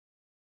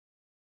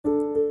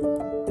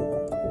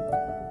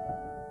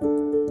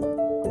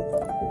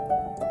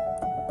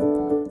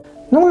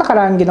Nung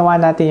nakaraan, ginawa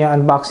natin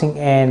yung unboxing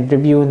and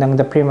review ng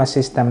the Prima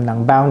system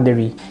ng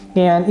Bpoundary.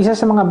 Ngayon, isa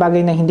sa mga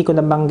bagay na hindi ko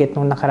nabanggit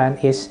nung nakaraan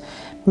is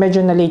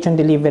medyo na-late yung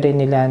delivery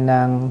nila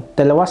ng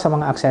dalawa sa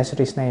mga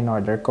accessories na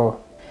in-order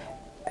ko.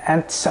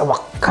 And sa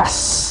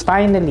wakas,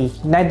 finally,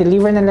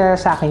 na-deliver na nila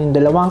sa akin yung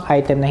dalawang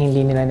item na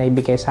hindi nila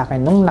naibigay sa akin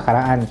nung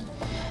nakaraan.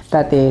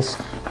 That is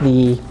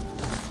the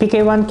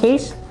PK1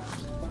 case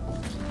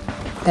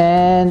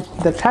and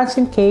the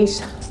transit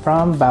case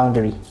from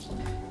Bpoundary.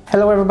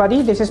 Hello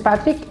everybody, this is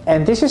Patrick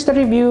and this is the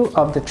review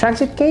of the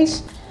transit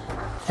case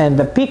and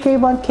the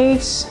PK1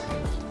 case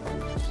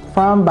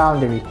from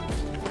Bpoundary.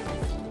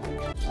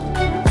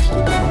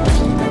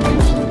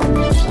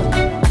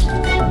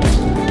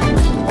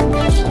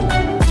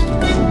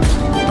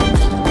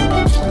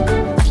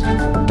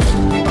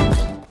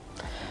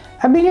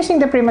 I've been using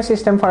the Prima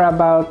system for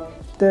about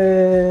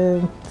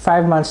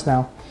 5 months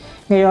now.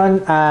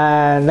 Ngayon,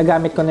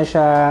 nagamit ko na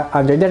siya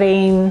under the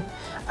rain,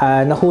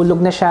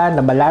 nahulog na siya,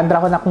 nabalandra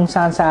ko na kung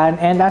saan-saan,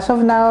 and as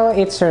of now,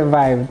 it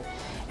survived.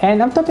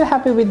 And I'm totally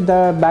happy with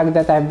the bag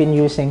that I've been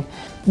using.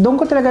 Doon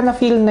ko talaga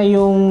na-feel na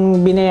yung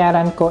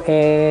binayaran ko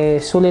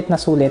sulit na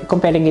sulit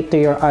comparing it to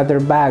your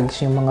other bags,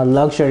 yung mga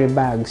luxury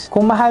bags.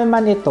 Kung mahal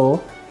man ito,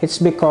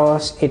 it's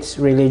because it's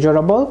really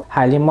durable,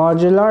 highly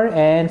modular,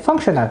 and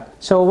functional.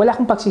 So, wala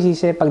akong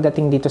pagsisisi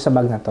pagdating dito sa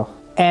bag na to.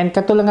 And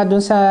katulad nga dun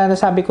sa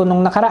nasabi ko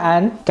nung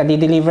nakaraan,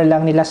 kadi-deliver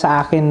lang nila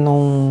sa akin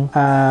nung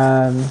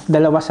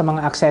dalawa sa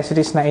mga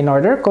accessories na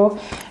in-order ko.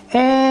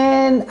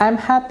 And I'm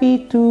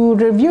happy to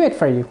review it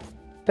for you.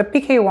 The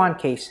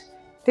PK1 case.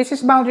 This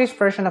is Bpoundary's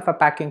version of a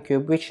packing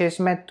cube which is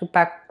meant to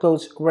pack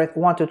clothes worth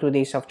 1 to 2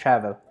 days of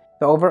travel.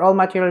 The overall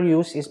material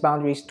used is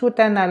Bpoundary's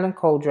 210 nylon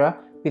Codra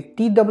with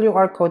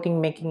TWR coating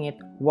making it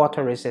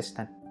water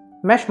resistant.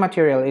 Mesh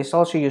material is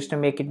also used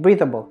to make it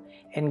breathable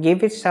and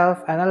give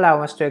itself an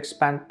allowance to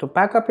expand to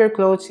pack up your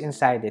clothes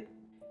inside it.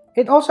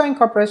 It also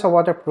incorporates a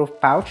waterproof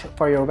pouch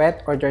for your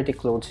wet or dirty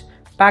clothes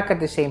packed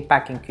at the same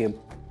packing cube.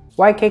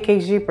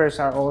 YKK zippers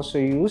are also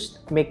used,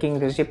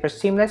 making the zipper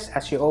seamless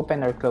as you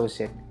open or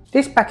close it.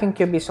 This packing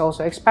cube is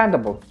also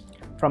expandable.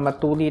 From a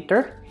 2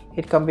 liter,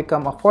 it can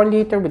become a 4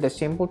 liter with a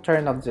simple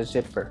turn of the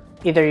zipper.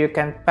 Either you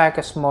can pack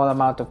a small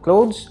amount of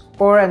clothes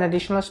or an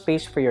additional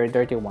space for your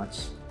dirty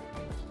ones.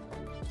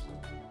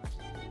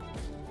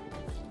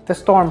 The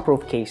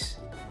Stormproof case.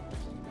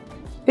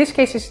 This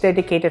case is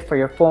dedicated for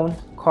your phone,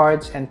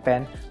 cards, and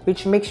pen,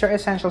 which makes your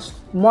essentials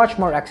much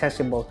more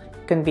accessible,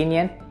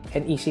 convenient,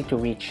 and easy to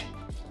reach.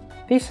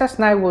 This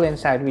has nylon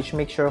inside which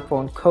makes your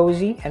phone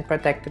cozy and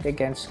protected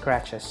against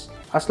scratches.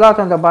 A slot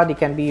on the body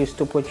can be used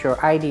to put your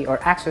ID or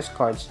access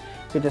cards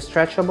with a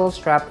stretchable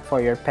strap for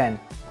your pen.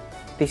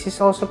 This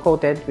is also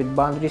coated with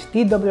Bpoundary's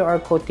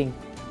TWR coating,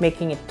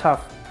 making it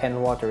tough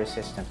and water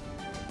resistant.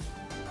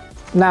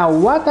 Now,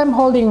 what I'm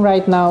holding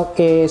right now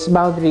is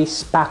Bpoundary's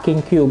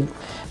packing cube.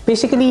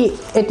 Basically,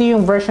 ito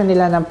yung version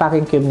nila ng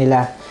packing cube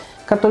nila.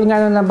 Katulad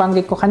nga na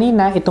nabanggit ko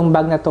kanina, itong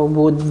bag na to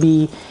would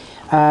be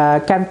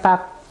can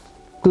pack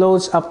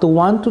clothes up to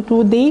 1 to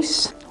 2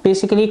 days.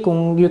 Basically,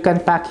 kung you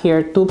can pack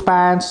here 2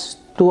 pants,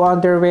 2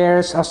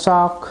 underwears, a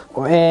sock,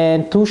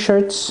 and 2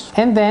 shirts.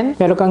 And then,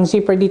 meron kang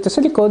zipper dito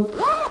sa likod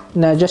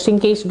na just in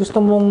case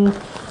gusto mong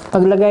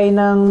paglagay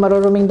ng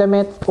maruruming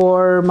damit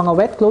or mga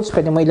wet clothes,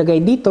 pwede mo ilagay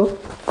dito.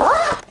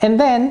 And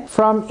then,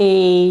 from a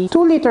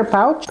 2 liter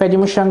pouch, pwede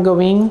mo siyang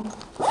gawing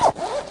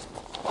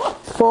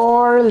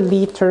 4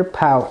 liter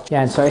pouch.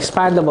 Yan, so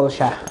expandable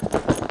siya.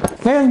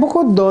 Ngayon,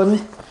 bukod doon,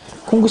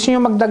 kung gusto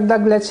nyo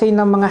magdagdag, let's say,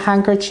 ng mga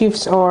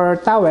handkerchiefs or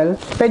towel,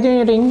 pwede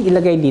nyo ring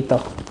ilagay dito.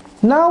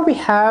 Now, we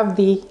have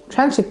the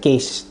transit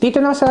case.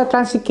 Dito na sa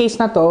transit case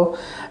na to,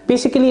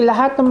 basically,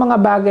 lahat ng mga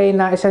bagay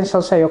na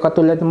essential sa'yo,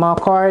 katulad ng mga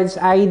cards,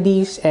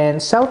 IDs,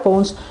 and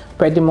cellphones,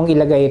 pwede mong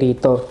ilagay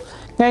rito.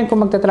 Ngayon,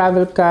 kung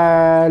magta-travel ka,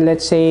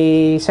 let's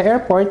say, sa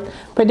airport,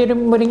 pwede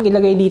mo ring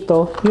ilagay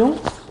dito yung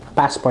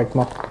passport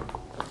mo.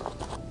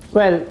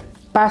 Well,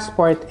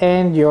 passport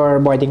and your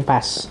boarding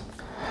pass.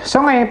 So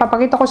ngayon,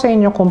 papakita ko sa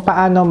inyo kung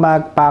paano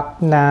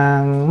mag-pack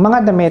ng mga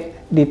damit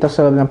dito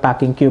sa loob ng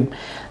packing cube.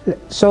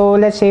 So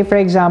let's say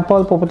for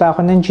example, pupunta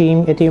ako ng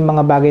gym, ito yung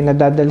mga bagay na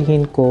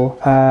dadalhin ko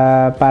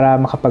para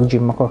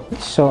makapag-gym ako.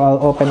 So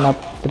I'll open up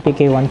the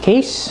PK1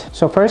 case.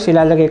 So first,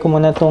 ilalagay ko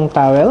muna tong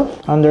towel,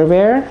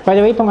 underwear. By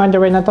the way, itong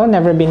underwear na to,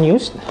 never been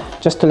used.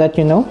 Just to let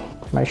you know.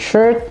 My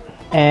shirt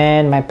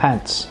and my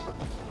pants.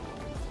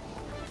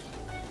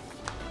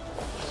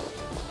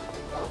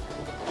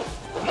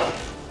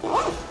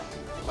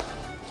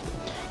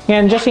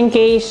 Ngayon, just in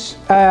case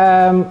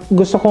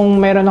gusto kong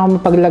meron akong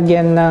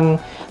mapaglagyan ng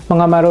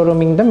mga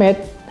maruruming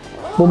damit,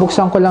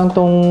 bubuksan ko lang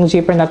tong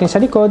zipper natin sa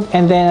likod,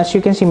 and then as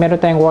you can see,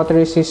 meron tayong water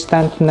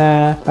resistant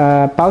na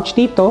pouch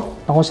dito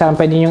na kung saan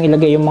pwede nyo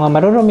ilagay yung mga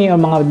marurumi o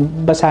mga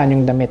basahan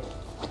yung damit.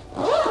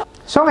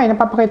 So ngayon,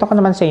 napapakita ko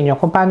naman sa inyo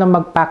kung paano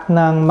mag-pack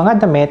ng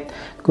mga damit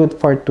good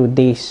for 2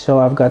 days. So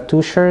I've got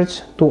 2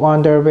 shirts, 2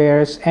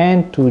 underwears,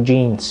 and 2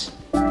 jeans.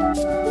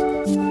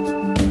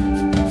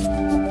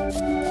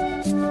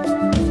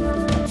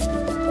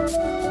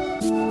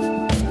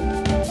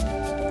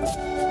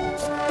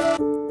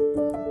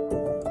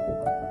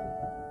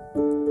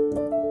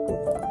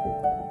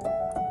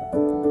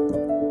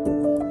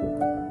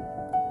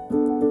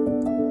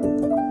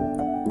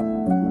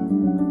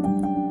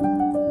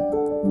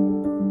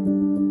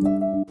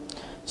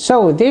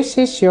 So, this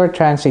is your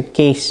transit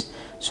case.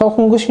 So,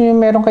 kung gusto niyo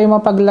meron kayong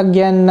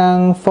mapaglagyan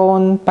ng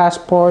phone,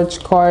 passports,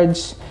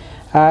 cards,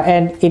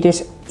 and it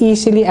is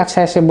easily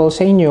accessible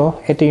sa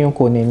inyo, ito yung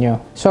kunin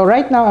nyo. So,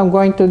 right now, I'm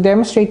going to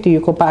demonstrate to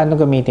you kung paano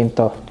gamitin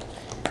to.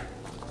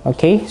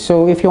 Okay?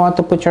 So, if you want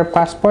to put your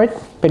passport,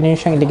 pwede nyo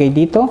siyang ilagay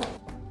dito.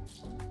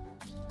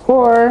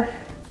 Or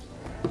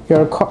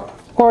your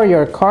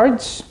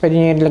cards, pwede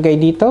nyo ilagay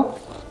dito.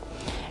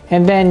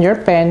 And then, your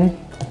pen,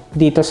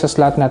 dito sa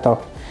slot na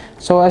to.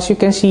 So, as you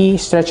can see,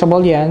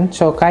 stretchable yan.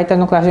 So, kahit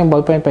anong klaseng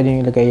ballpen, pwede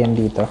nyo ilagay yan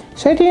dito.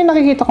 So, ito yung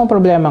nakikita kong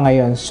problema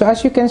ngayon. So, as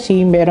you can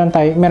see, meron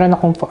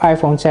akong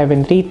iPhone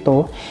 7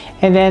 dito.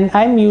 And then,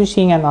 I'm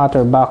using an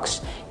outer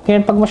box.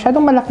 Ngayon, pag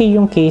masyadong malaki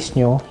yung case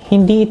nyo,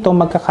 hindi ito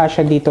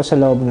magkakasya dito sa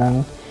loob ng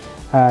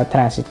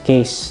transit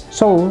case.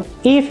 So,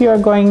 if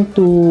you're going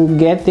to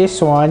get this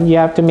one, you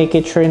have to make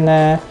it sure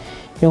na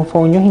yung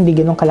phone nyo hindi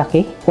ganun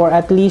kalaki. Or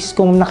at least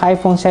kung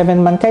naka-iPhone 7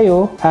 man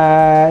kayo,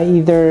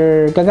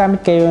 either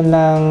gagamit kayo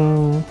ng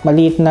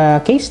maliit na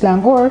case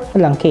lang or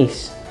walang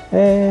case.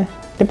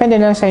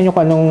 Depende lang sa inyo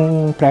kung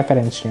anong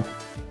preference nyo.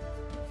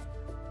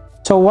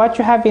 So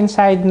what you have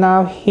inside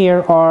now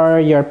here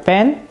are your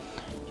pen,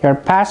 your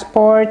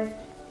passport,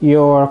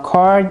 your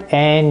card,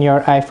 and your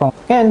iPhone.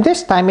 And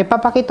this time,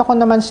 ipapakita ko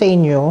naman sa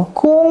inyo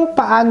kung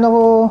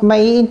paano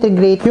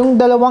mai-integrate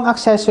yung dalawang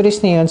accessories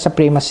na yun sa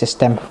Prima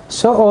system.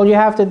 So, all you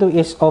have to do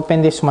is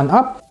open this one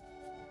up.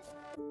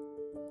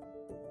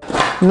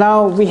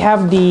 Now, we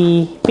have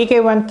the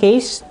PK1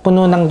 case,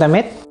 puno ng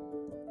damit.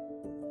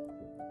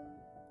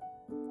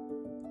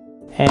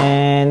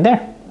 And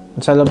there,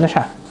 sa loob na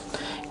siya.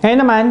 Ngayon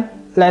naman,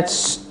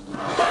 let's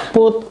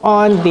put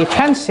on the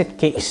transit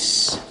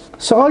case.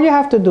 So all you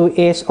have to do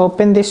is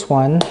open this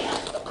one,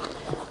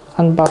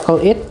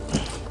 unbuckle it,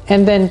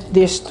 and then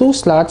these two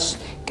slots,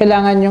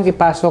 kailangan yung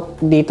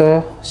ipasok dito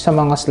sa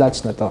mga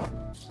slots na to.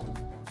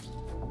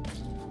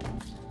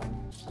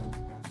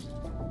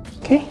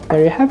 Okay,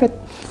 there you have it.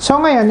 So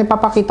ngayon,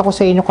 ipapakita ko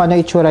sa inyo kung ano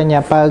itsura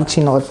niya pag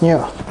sinuot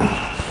nyo.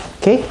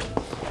 Okay?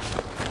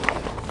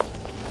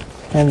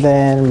 And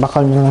then,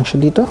 buckle nyo lang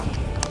siya dito.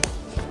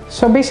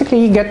 So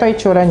basically, gato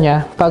itsura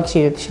niya pag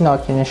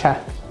sinuot nyo na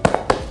siya.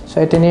 So,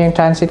 ito na yung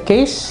transit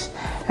case.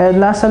 At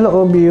nasa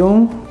loob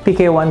yung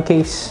PK1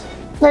 case.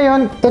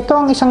 Ngayon, ito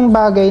ang isang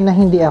bagay na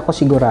hindi ako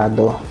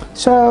sigurado.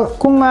 So,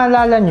 kung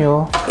maalala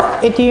nyo,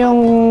 ito yung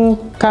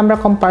camera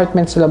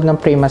compartment sa loob ng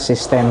Prima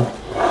system.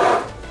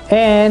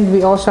 And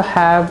we also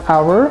have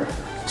our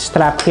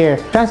strap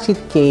here. Transit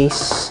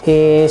case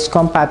is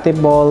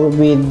compatible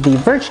with the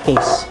Verge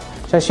case.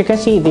 So, as you can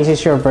see, this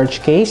is your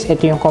Verge case.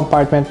 Ito yung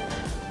compartment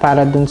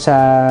para dun sa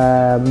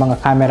mga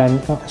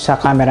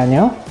camera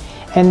nyo.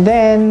 And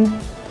then,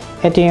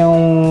 ito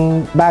yung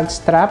bag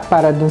strap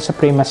para dun sa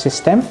Prima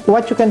system.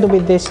 What you can do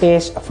with this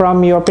is,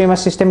 from your Prima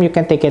system, you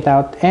can take it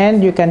out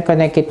and you can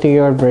connect it to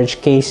your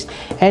Verge case.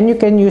 And you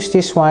can use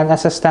this one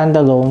as a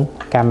standalone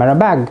camera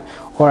bag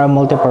or a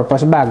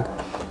multi-purpose bag.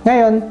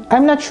 Ngayon,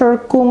 I'm not sure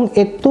kung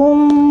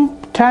itong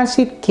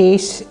transit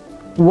case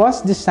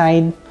was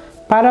designed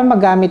para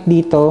magamit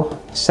dito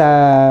sa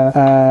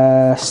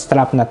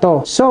strap na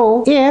to.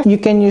 So, if you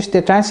can use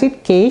the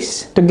transit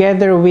case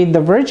together with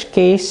the Verge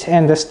case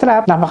and the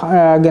strap,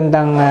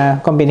 napakagandang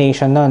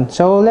combination nun.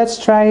 So, let's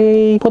try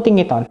putting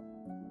it on.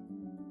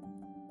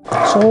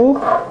 So,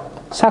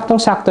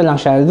 saktong-sakto lang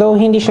siya. Though,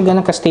 hindi siya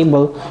ganun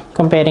ka-stable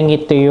comparing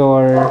it to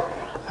your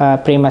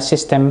Prima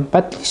system.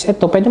 But, at least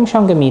ito, pwede mo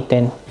siyang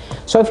gamitin.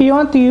 So, if you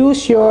want to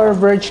use your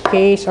Verge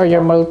case or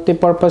your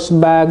multi-purpose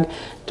bag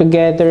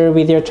together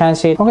with your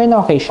transit, okay na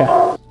okay siya.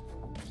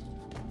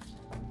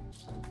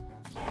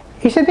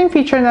 Isa din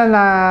feature na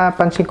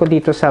napansin ko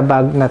dito sa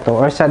bag na to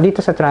or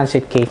dito sa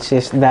transit case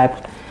is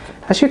that,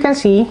 as you can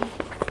see,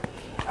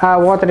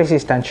 water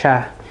resistant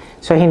siya.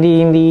 So,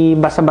 hindi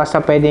basta-basta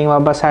pwedeng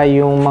mabasa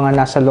yung mga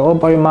nasa loob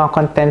or yung mga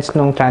contents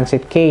ng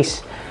transit case.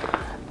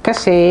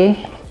 Kasi,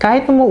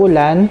 kahit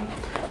umuulan,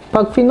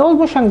 pag finold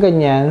mo siyang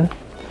ganyan,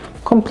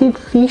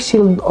 completely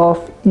sealed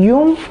off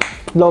yung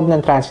loob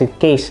ng transit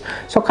case.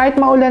 So, kahit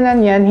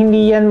maulanan yan,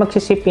 hindi yan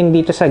magsisipin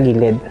dito sa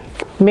gilid.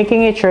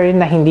 Making it sure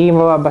na hindi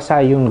mababasa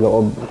yung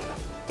loob.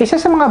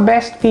 Isa sa mga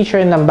best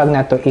feature ng bag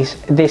na to is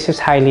this is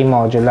highly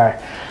modular.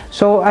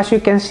 So, as you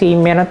can see,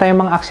 meron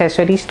tayong mga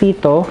accessories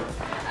dito,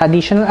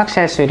 additional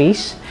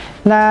accessories,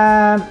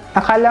 na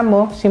akala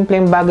mo,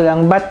 simpleng bag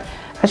lang, but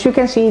as you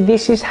can see,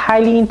 this is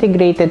highly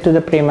integrated to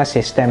the Prima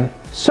system.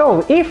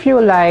 So, if you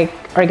like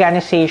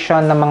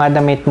organization ng mga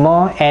damit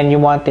mo and you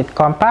want it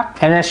compact,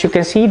 and as you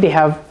can see, they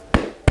have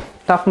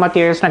tough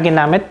materials na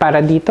ginamit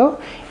para dito,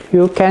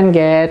 you can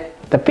get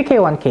the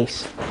PK1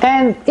 case.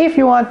 And if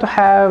you want to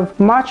have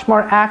much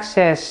more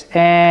access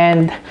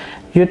and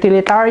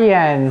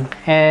utilitarian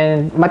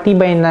and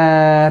matibay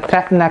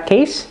na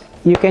case,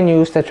 you can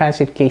use the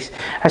transit case.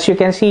 As you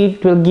can see,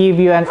 it will give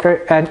you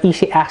an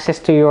easy access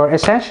to your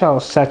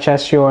essentials such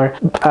as your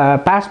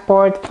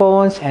passport,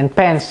 phones, and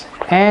pens,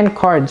 and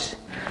cards.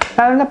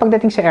 Lalo na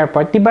pagdating sa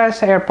airport. Diba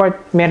sa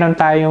airport, meron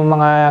tayong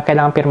mga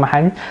kailangang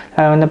pirmahan.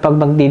 Lalo na pag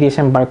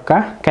magdi-disembark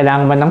ka,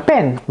 kailangan mo ng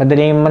pen.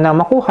 Madali mo na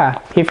makuha.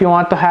 If you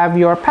want to have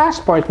your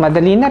passport,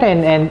 madali na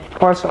rin. And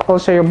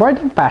also your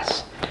boarding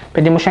pass.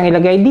 Pwede mo siyang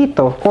ilagay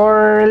dito.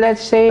 Or let's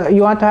say,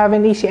 you want to have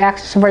an easy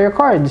access for your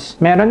cards.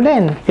 Meron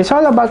din. It's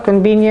all about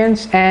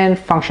convenience and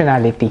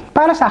functionality.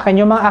 Para sa akin,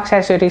 yung mga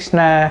accessories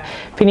na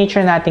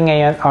feature natin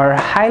ngayon are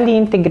highly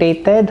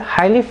integrated,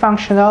 highly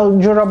functional,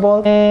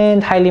 durable,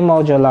 and highly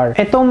modular.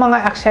 Itong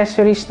mga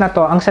accessories na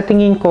to, ang sa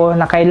tingin ko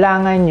na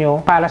kailangan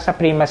nyo para sa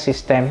Prima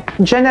system.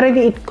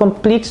 Generally, it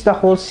completes the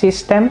whole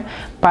system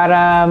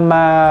para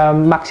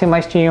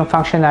ma-maximize nyo yung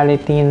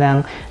functionality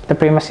ng the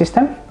Prima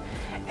system.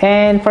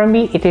 And for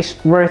me, it is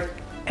worth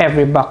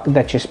every buck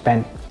that you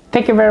spend.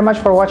 Thank you very much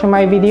for watching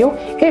my video.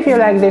 If you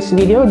like this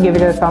video, give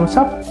it a thumbs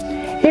up.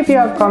 If you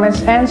have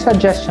comments and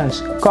suggestions,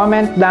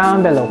 comment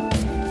down below.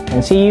 And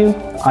see you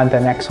on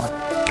the next one.